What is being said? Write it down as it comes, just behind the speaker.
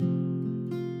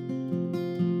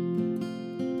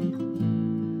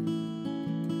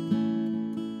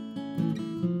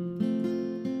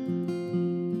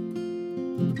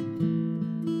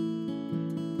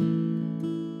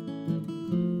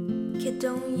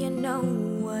you know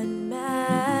what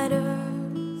matters?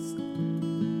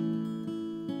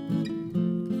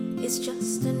 It's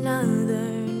just another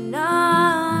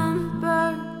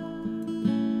number.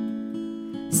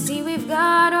 See, we've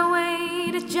got a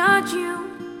way to judge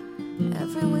you,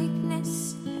 every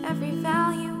weakness, every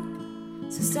value,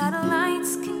 so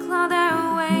satellites can claw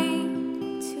their way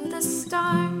to the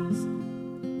stars.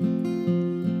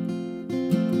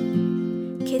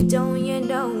 Kid, don't you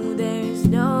know there's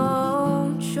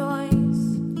no choice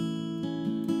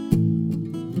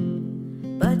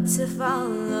but to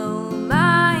follow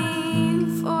my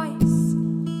voice?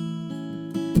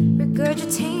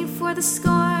 Regurgitate for the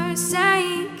score's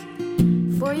sake,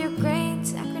 for your great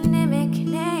acronymic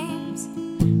names.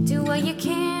 Do what you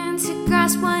can to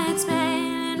grasp what's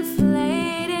been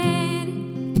inflated,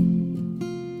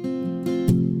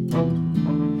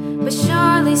 but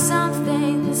surely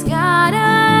something's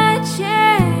gotta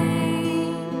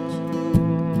change,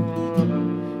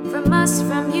 from us,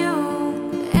 from you,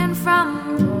 and from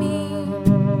me,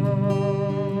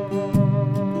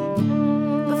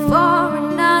 before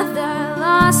another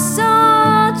lost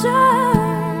soldier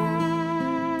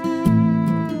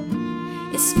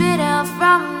is spit out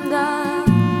from the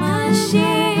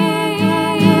machine.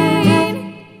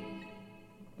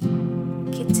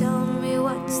 Can you tell me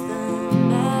what's the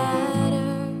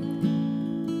matter?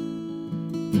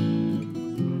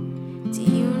 Do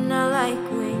you not like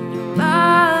when your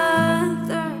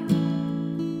mother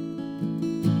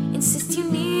insists you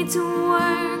need to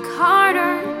work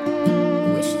harder,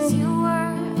 wishes you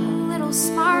were a little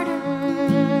smarter,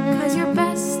 'cause your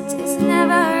best is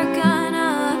never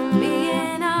gonna be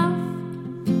enough?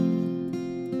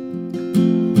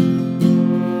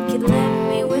 Could let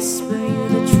me whisper you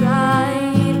the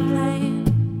tried plan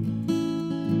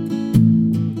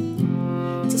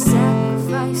to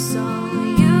sacrifice all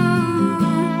you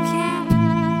can.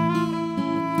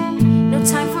 No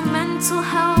time for mental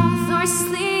health or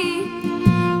sleep,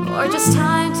 or just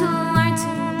time to learn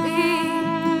to be.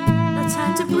 No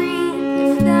time to breathe,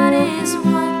 if that is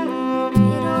what